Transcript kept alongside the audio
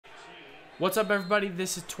What's up, everybody?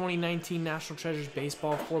 This is 2019 National Treasures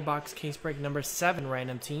Baseball 4-box case break number 7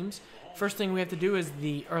 random teams. First thing we have to do is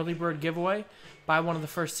the early bird giveaway. Buy one of the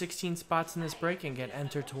first 16 spots in this break and get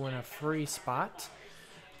entered to win a free spot.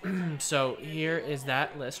 So here is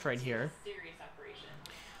that list right here.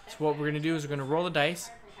 So what we're going to do is we're going to roll the dice.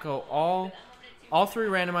 Go all 3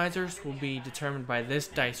 randomizers will be determined by this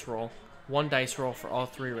dice roll. One dice roll for all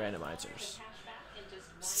 3 randomizers.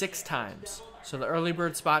 6 times. So the early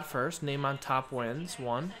bird spot first, name on top wins.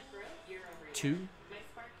 1, 2,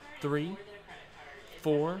 3,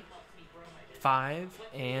 4, 5,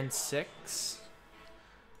 and 6.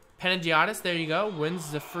 Panini, there you go,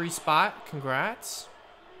 wins the free spot. Congrats.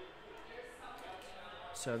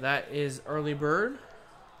 So that is early bird.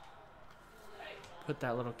 Put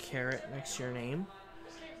that little caret next to your name.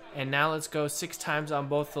 And now let's go 6 times on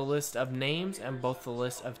both the list of names and both the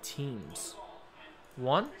list of teams.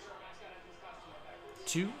 1,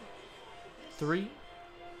 2, 3,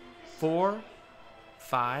 4,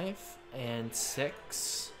 5, and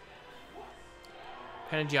 6.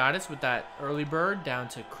 Panini with that early bird down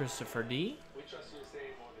to Christopher D. Let's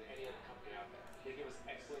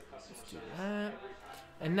do that.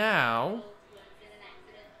 And now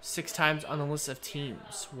 6 times on the list of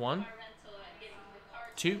teams. 1,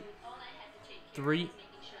 2, 3,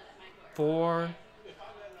 4,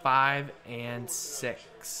 5, and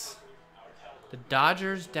 6. The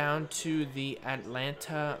Dodgers down to the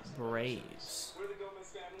Atlanta Braves.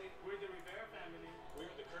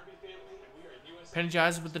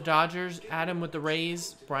 Panini with the Dodgers, Adam with the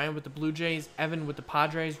Rays, Brian with the Blue Jays, Evan with the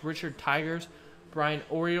Padres, Richard Tigers, Brian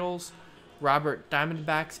Orioles, Robert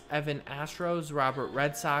Diamondbacks, Evan Astros, Robert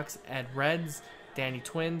Red Sox, Ed Reds, Danny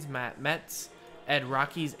Twins, Matt Mets, Ed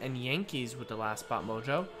Rockies, and Yankees with the last spot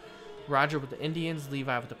mojo. Roger with the Indians,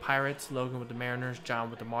 Levi with the Pirates, Logan with the Mariners, John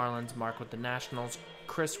with the Marlins, Mark with the Nationals,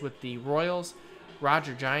 Chris with the Royals,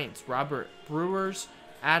 Roger Giants, Robert Brewers,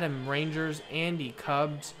 Adam Rangers, Andy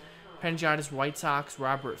Cubs, Panini White Sox,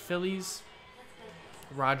 Robert Phillies,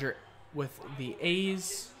 Roger with the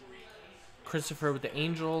A's, Christopher with the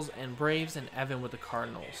Angels and Braves, and Evan with the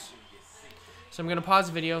Cardinals. So I'm going to pause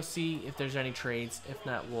the video, see if there's any trades. If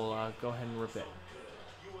not, we'll go ahead and rip it.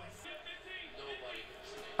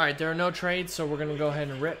 Alright, there are no trades, so we're going to go ahead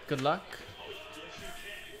and rip. Good luck.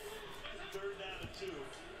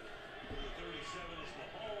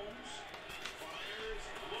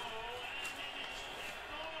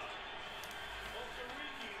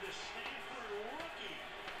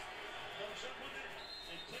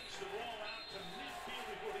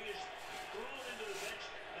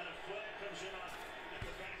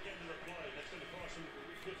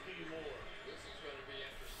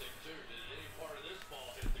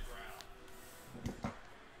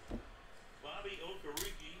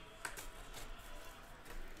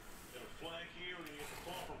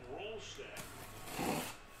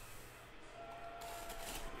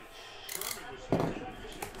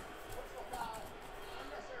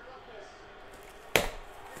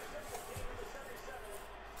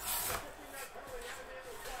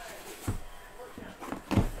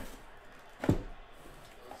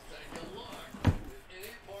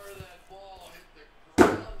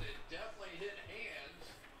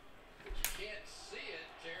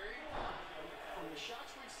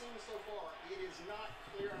 So far, it is not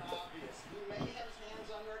clear and obvious. He may have his hands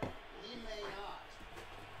under it, he may not.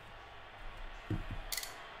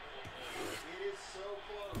 It is so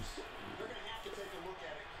close. They're going to have to take a look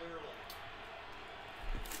at it clearly.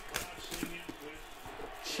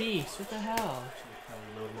 Chiefs, what the hell?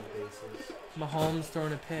 Mahomes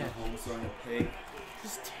throwing a pick. Mahomes throwing a pick.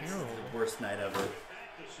 This is terrible. This is the worst night ever.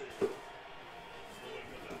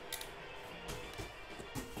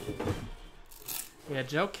 Yeah,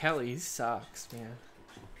 Joe Kelly sucks, man.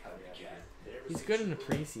 He's good in the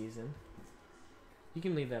preseason. You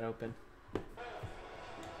can leave that open.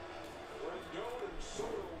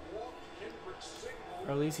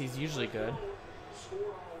 Or at least he's usually good.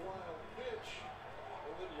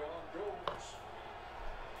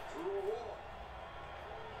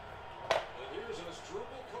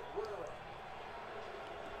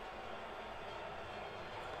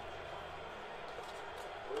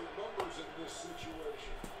 In this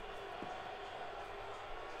situation.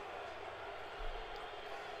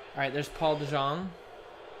 All right, there's Paul DeJong,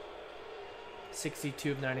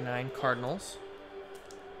 62 of 99, Cardinals.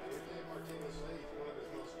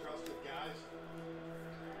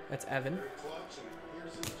 That's Evan.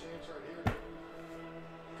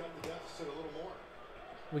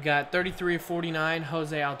 We got 33 of 49,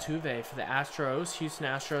 Jose Altuve for the Astros. Houston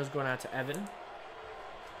Astros going out to Evan.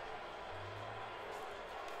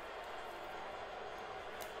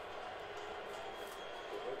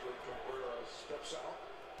 Steps out.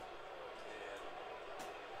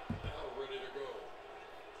 And now ready to go.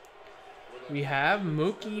 We have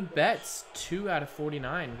Mookie Betts,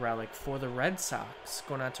 2/49 relic for the Red Sox.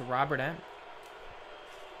 Going out to Robert M.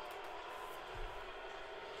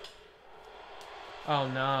 Oh,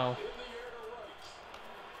 no.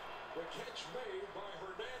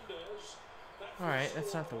 All right,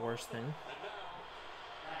 that's not the worst thing.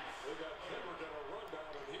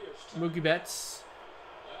 Mookie Betts,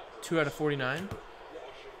 2/49.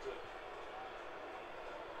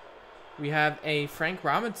 We have a Frank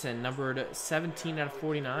Robinson, numbered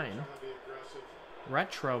 17/49.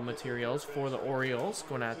 Retro materials for the Orioles,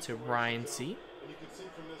 going out to Ryan C. And you can see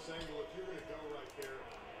from this angle, if you're going to go right there,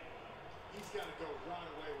 he's got to go right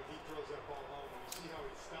away when he throws that ball home. And you see how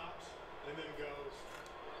he stops and then goes.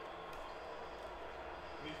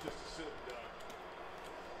 And he's just a silly duck.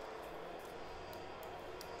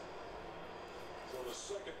 So the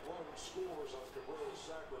second run scores on Cabrera's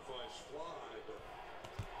sacrifice fly.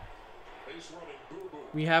 Base running, boo-boo.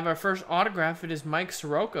 We have our first autograph. It is Mike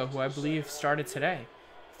Soroka, who I believe started today.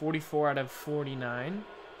 44/49.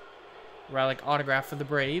 Relic autograph for the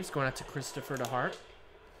Braves, going out to Christopher DeHart.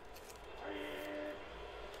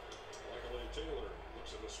 Michael A. Taylor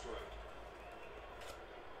looks at the strike.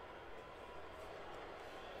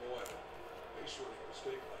 Boy, base running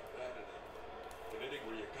mistake like that in an inning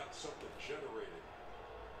where you got something generated.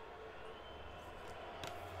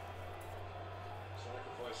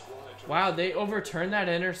 Sacrifice fly to Wow, they overturned that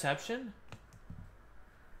interception?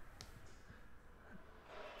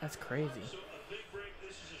 That's crazy.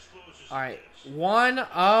 All right,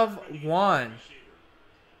 1/1.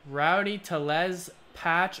 Rowdy Tellez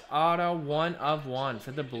patch auto 1/1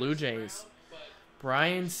 for the Blue Jays.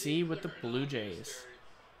 Brian C with the Blue Jays.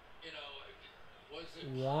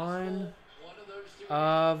 1/1.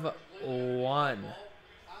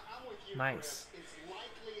 Nice. It's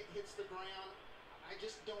likely it hits the ground. I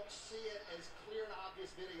just don't see it as clear and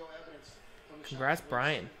obvious video evidence from the Congrats, shots.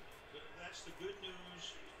 Brian. That's the good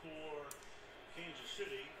news for Kansas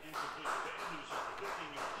City. Incomplete. The bad news is the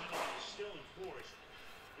 15-yard penalty is still enforced,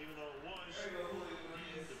 even though it was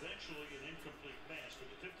eventually an incomplete pass. But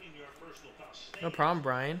the 15-yard personal foul stands. No problem,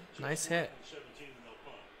 Brian. Nice hit. 17 no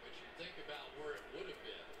punt. But you think about where it would have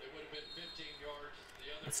been. It would have been 15 yards.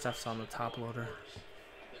 The other That stuff's on the top loader.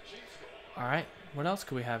 the Chiefs go. All right, what else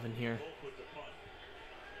could we have in here? Both with the punt.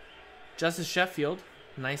 Justice Sheffield,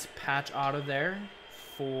 nice patch auto there.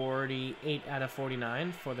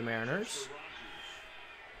 48/49 for the Mariners.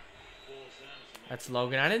 That's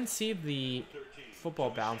Logan. I didn't see the football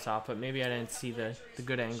bounce off, but maybe I didn't see the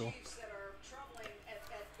good angle. Chiefs that are troubling at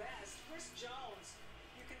best. Chris Jones,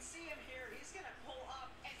 you can see him here. He's going to pull up,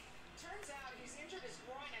 and turns out he's injured his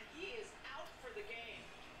groin, and he is out for the game.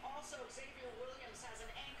 Also, Xavier Williams has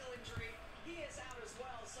an ankle injury. He is out as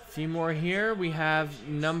well. So A few more here. We have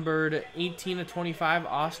numbered 18/25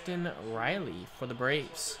 Austin Riley for the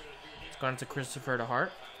Braves. It's gone to Christopher DeHart.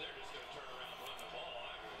 They're just going to turn around, run the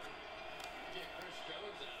ball. I mean, you get Chris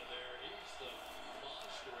Jones out of there. He's the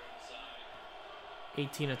monster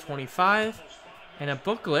inside. 18/25. And a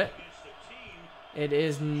booklet. It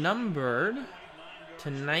is numbered to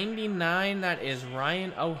 99. That is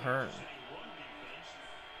Ryan O'Hearn.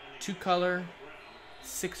 2-color,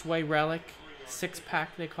 6-way relic,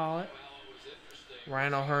 6-pack they call it.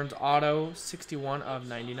 Ryan O'Hearn's auto,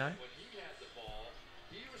 61/99.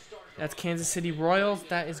 That's Kansas City Royals.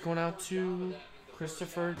 That is going out to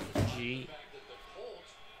Christopher G.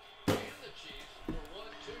 All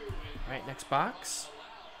right, next box.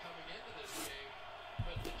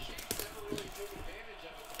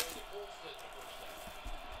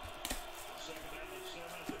 Second down and 7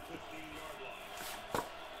 at the 15-yard line.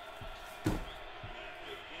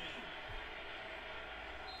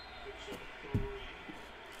 Picks up 3 to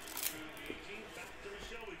the 18. Back to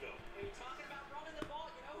Michelle we go. Are you talking about running the ball?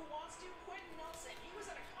 You know who wants to? Quentin Nelson. He was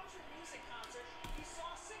at a country music concert. He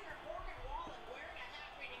saw singer Morgan Wallen wearing a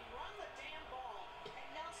hat reading "Run the Damn Ball," and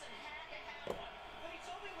Nelson had to have one. But he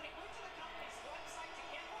told me when he went to the company's website to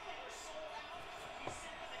get one, they were sold out. He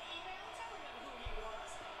sent them an email telling them who he was,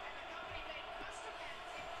 and the company made custom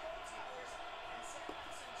hats in Colts colors and sent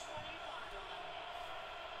Nelson 25 of them.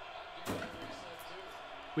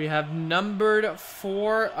 We have numbered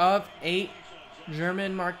 4/8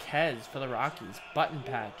 German Marquez for the Rockies. Button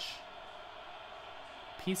patch.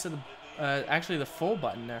 Piece of the, actually the full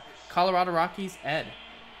button there. Colorado Rockies, Ed.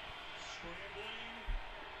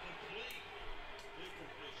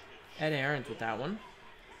 Ed Aarons with that one.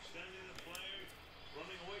 Extending the play,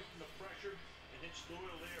 running away from the pressure, and hits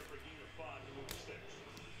Doyle there for a gain of 5 to move the sticks.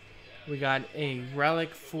 Yeah, We got a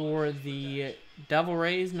relic for the Devil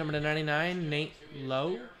Rays, number 99, Nate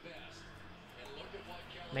Lowe.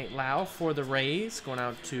 Nate Lau for the Rays, going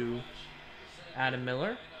out to Adam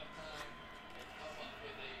Miller.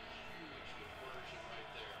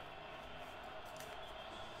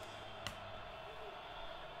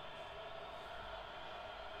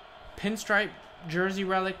 Pinstripe jersey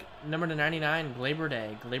relic, number 99, Gleyber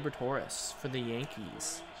Day, Gleyber Torres for the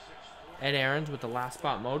Yankees. Ed Aarons with the last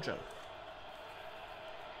spot mojo.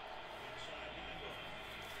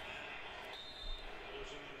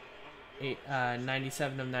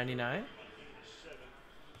 97 of 99.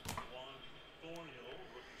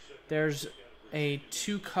 There's a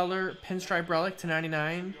two-color pinstripe relic to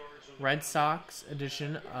 99, Red Sox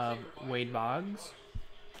edition of Wade Boggs.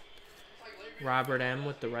 Robert M.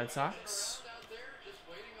 with the Red Sox.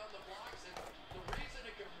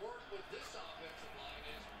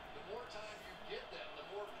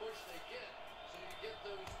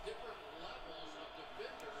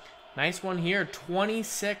 Nice one here.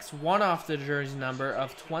 26, one off the jersey number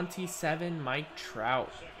of 27, Mike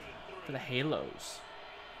Trout for the Halos.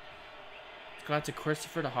 Let's go out to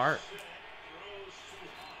Christopher DeHart.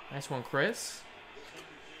 Nice one, Chris.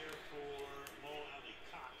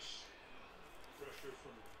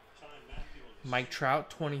 Mike Trout,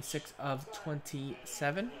 26 of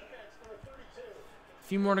 27. A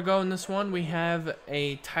few more to go in this one. We have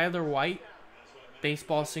a Tyler White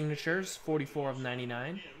baseball signatures, 44 of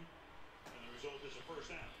 99.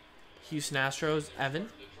 Houston Astros, Evan.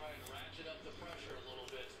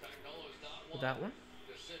 With that one.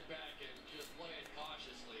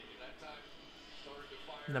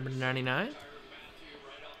 Number 99.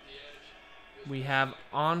 We have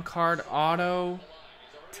on-card auto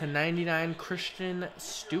to 99, Christian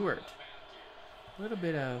Stewart. A little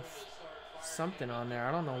bit of something on there.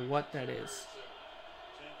 I don't know what that is.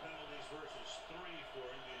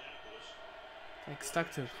 Like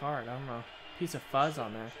stuck to the card. I don't know. Piece of fuzz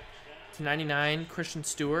on there. To 99, Christian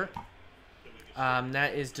Stewart.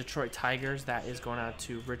 That is Detroit Tigers. That is going out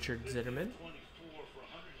to Richard Zitterman.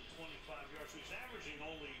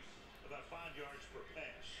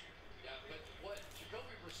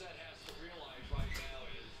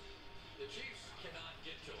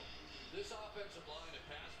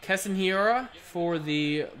 Keston Hiura for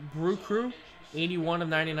the Brew Crew, 81 of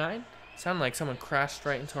 99. Sounded like someone crashed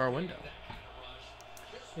right into our window.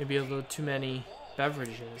 Maybe a little too many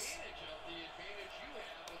beverages.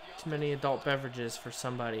 Too many adult beverages for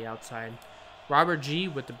somebody outside. Robert G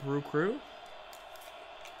with the Brew Crew.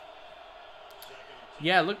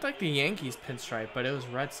 Yeah, it looked like the Yankees pinstripe, but it was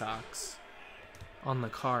Red Sox on the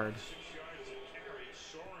card.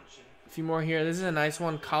 A few more here. This is a nice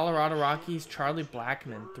one. Colorado Rockies, Charlie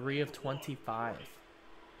Blackmon, 3 of 25.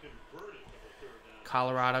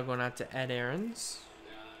 Colorado going out to Ed Aarons.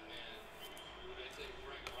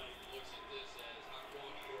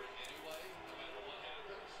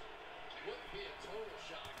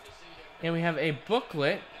 And we have a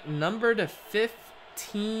booklet, number to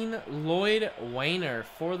 15, Lloyd Wayner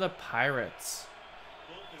for the Pirates.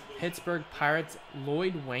 Pittsburgh Pirates,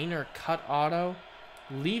 Lloyd Wayner, cut auto.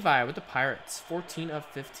 Levi with the Pirates, 14 of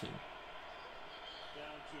 15.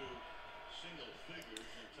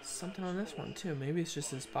 Something on this one, too. Maybe it's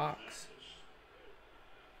just this box.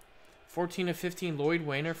 14 of 15, Lloyd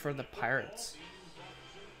Wayner for the Pirates.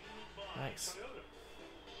 Nice.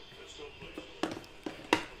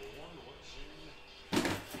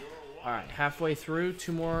 All right, halfway through.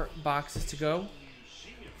 2 more boxes to go.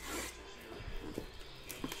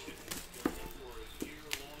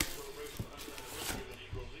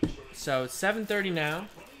 So, 7:30 now.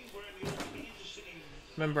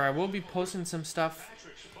 Remember, I will be posting some stuff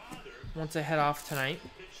once I head off tonight.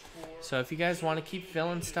 So, if you guys want to keep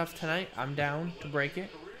filling stuff tonight, I'm down to break it.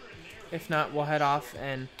 If not, we'll head off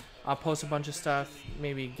and I'll post a bunch of stuff.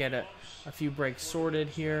 Maybe get a few breaks sorted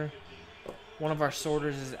here. One of our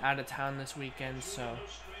sorters is out of town this weekend, so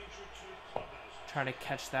try to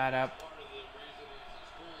catch that up.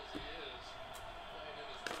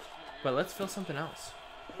 But let's fill something else.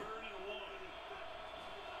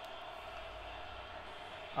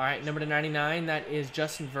 All right, number to 99, that is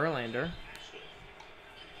Justin Verlander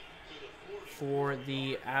for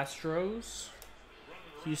the Astros.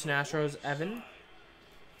 Houston Astros, Evan.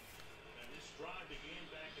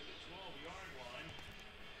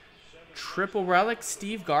 Triple relic,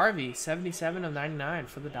 Steve Garvey, 77 of 99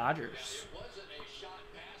 for the Dodgers.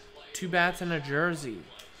 2 bats and a jersey.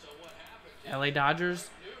 LA Dodgers,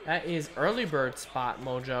 that is early bird spot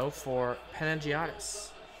mojo for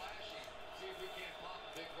Panagiotis.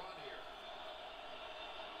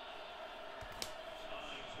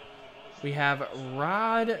 We have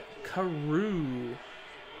Rod Carew,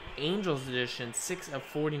 Angels edition,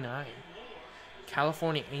 6/49.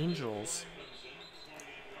 California Angels.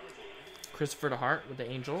 Christopher DeHart with the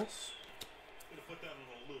Angels. Gonna put that on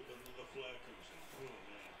a loop and the flag comes in. Oh,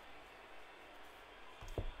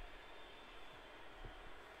 man.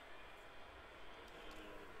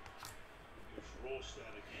 Here's Rolstad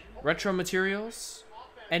again. Retro Materials.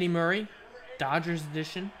 Eddie Murray, Dodgers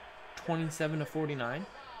edition, 27/49.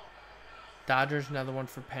 Dodgers, another one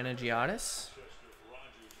for Panagiotis.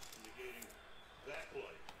 Rogers negating that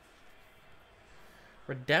play.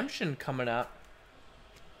 Redemption coming up.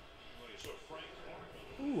 Oh, you saw Frank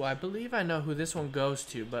Clark. Ooh, I believe I know who this one goes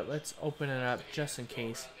to, but let's open it up just in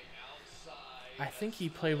case. I think he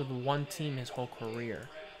played with one team his whole career.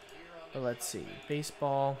 But let's see.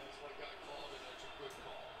 Baseball.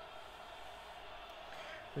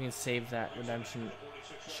 We can save that redemption.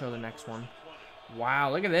 Show the next one.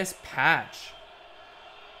 Wow, look at this patch.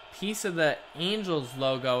 Piece of the Angels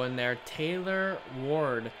logo in there. Taylor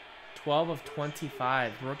Ward,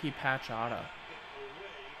 12/25. Rookie patch auto.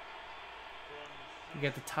 You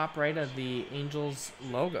get the top right of the Angels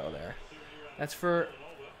logo there. That's for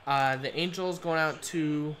the Angels going out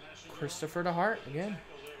to Christopher DeHart again.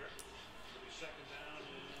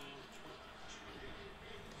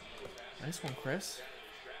 Nice one, Chris.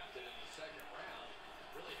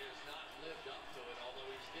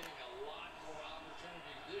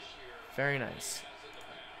 Very nice.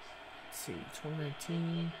 Let's see,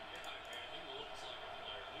 2019.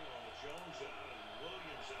 Jones out and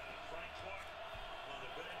Williams out. Frank Clark on the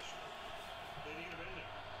bench. They need him in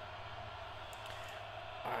there.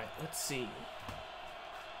 All right, let's see.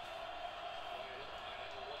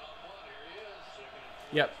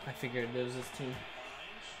 Yep, I figured it was this team.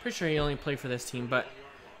 Pretty sure he only played for this team, but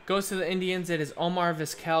goes to the Indians. It is Omar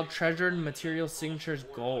Vizquel, Treasured Material Signatures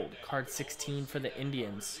Gold, card 16 for the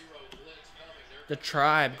Indians. The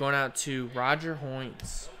Tribe going out to Roger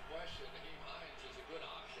Hoynes.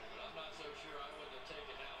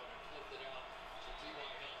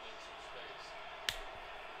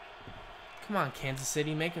 Come on, Kansas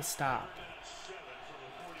City, make a stop. 7 from the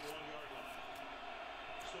 41-yard line.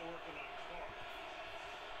 Still working on Clark.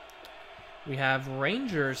 We have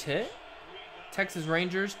Rangers hit. Texas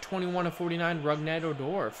Rangers, 21/49, Rougned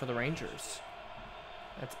Odor for the Rangers.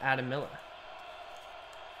 That's Adam Miller.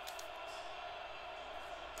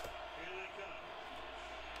 Here they come.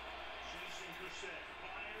 Jason Brissett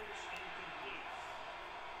fires incomplete.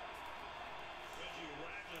 Reggie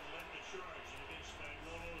Ragland led the charge against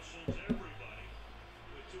Magnolia sends everybody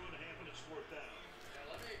with 2.5 minutes fourth down.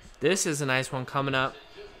 This is a nice one coming up.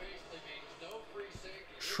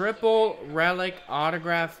 Triple relic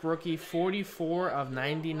autograph rookie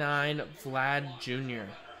 44/99 Vlad Jr.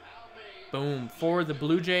 Boom. For the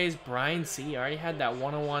Blue Jays, Brian C. Already had that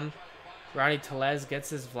 101. Rowdy Tellez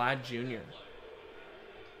gets his Vlad Jr.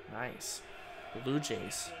 Nice. Blue Jays.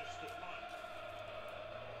 That's the punt.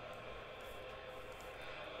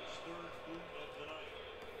 His third boot of the night.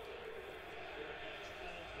 Fair catch called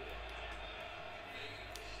for.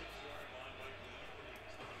 6-yard line by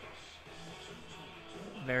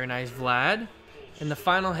Thomas. Very nice, Vlad. And the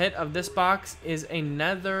final hit of this box is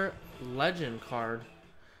another legend card.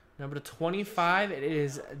 Number 25, it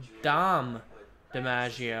is Dom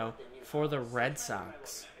DiMaggio for the Red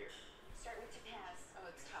Sox.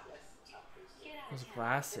 Those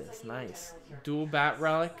glasses, nice. Dual bat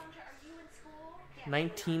relic.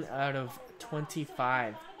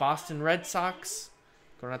 19/25. Boston Red Sox.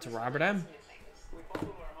 Going out to Robert M.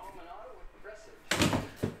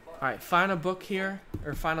 Alright, final book here,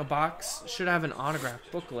 or final box. Should have an autograph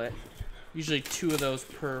booklet. Usually 2 of those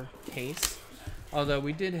per case. Although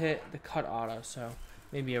we did hit the cut auto, so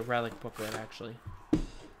maybe a relic booklet actually.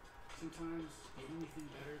 Sometimes the only thing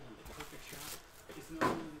better than the perfect shot is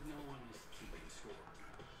knowing that no one is keeping score.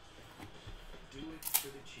 Do it for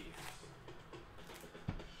the Chiefs.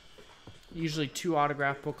 Usually 2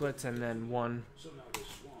 autograph booklets and then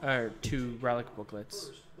 2 relic booklets.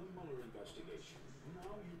 First, the Mueller investigation.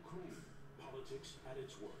 Now Ukraine. Politics at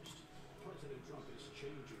its worst. President Trump is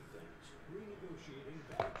changing things, renegotiating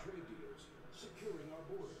bad trade deals, securing our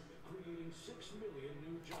border, creating 6 million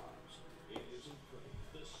new jobs. It isn't pretty.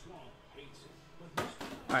 The swamp hates it. But this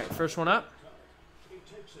Alright, first one up. it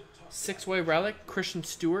takes a tough 6-way relic, Christian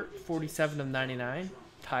Stewart, 47/99.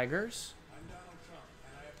 Tigers.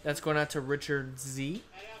 That's going out to Richard Z.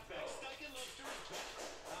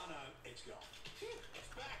 It's gone. It's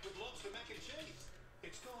back with loves to mac and cheese.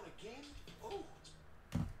 It's gone again? Oh.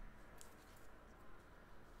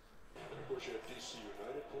 Of course, you have DC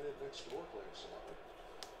United playing next door playing something.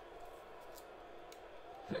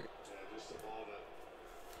 This ball that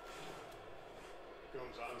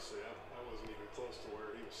Gomes, honestly, I wasn't even close to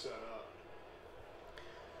where he was set up.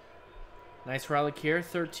 Nice relic here,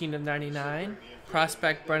 13 of 99.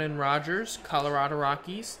 Prospect Brennan Rodgers, Colorado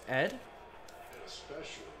Rockies. Ed And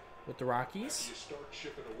especially with the Rockies. you start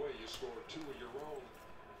chipping away, you score 2 of your own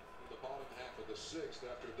in the bottom half of the 6th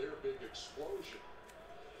after their big explosion.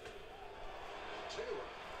 Taylor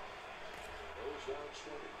goes down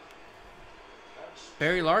swinging.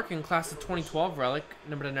 Barry Larkin, class of 2012 relic,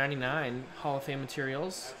 number to 99, Hall of Fame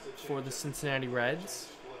materials for the Cincinnati Reds.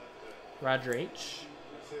 Roger H.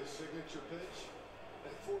 That's his signature pitch.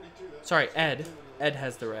 At 42, that's Sorry, Ed. Ed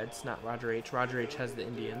has the Reds, not Roger H. Roger H has the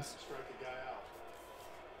Indians. strike a guy out.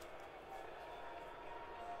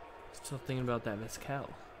 Still thinking about that Mezcal.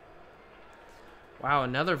 Wow,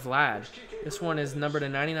 another Vlad. This one is number to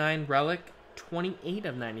 99, relic, 28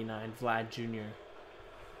 of 99, Vlad Jr.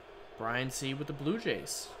 Brian C. with the Blue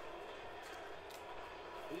Jays.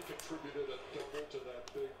 He contributed a double to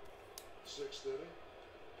that big 6th inning.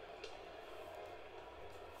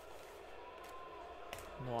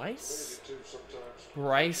 Nice. Maybe 2 sometimes.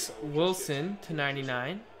 Bryce Wilson to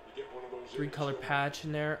 99. You get one of those 3-color innings patch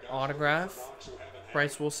in there. where Autograph. guys like Knox who haven't had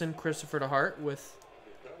Bryce Wilson, Christopher DeHart with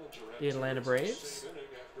Bellinger had the Atlanta 2 Braves. innings in the same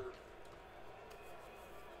inning after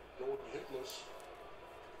going hitless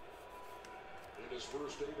in his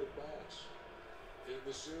first 8 at-bats in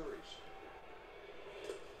the series.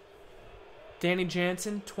 Danny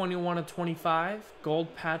Jansen, 21 of 25.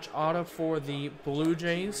 Gold patch auto for the Blue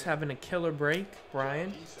Jays. Having a killer break.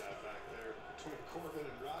 Brian. He's at back there between Corbin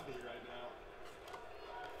and Rodney right now.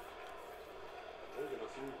 Taking a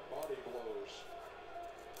few body blows.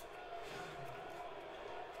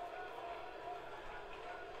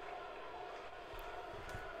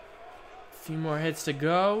 A few more hits to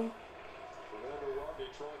go. Fernando Rodney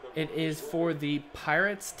trying to It is for the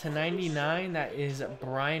Pirates to 99. That is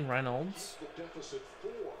Brian Reynolds. the deficit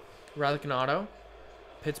 4. Relic and auto.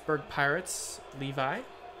 Pittsburgh Pirates, Levi.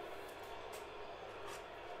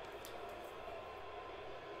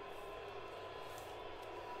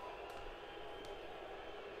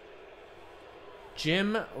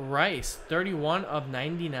 Jim Rice, 31 of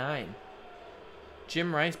 99.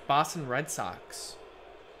 Jim Rice, Boston Red Sox.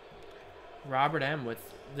 Robert M.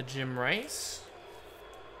 with the Jim Rice.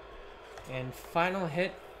 And final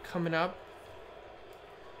hit coming up.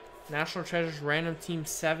 National Treasures Random Team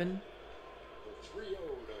 7 The 3-0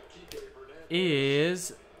 to Kike Hernandez.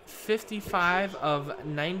 is 55 of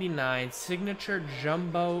 99. Signature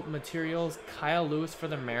Jumbo Materials, Kyle Lewis for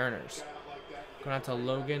the Mariners. Going out to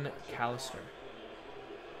Logan Callister.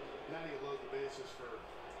 Now you load the bases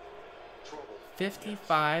for Trouble.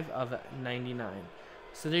 55 of 99.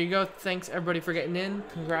 So there you go. Thanks everybody for getting in.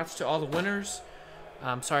 Congrats to all the winners.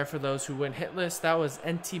 Sorry for those who went hitless. That was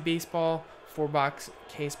NT Baseball 4-box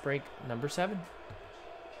case break number 7.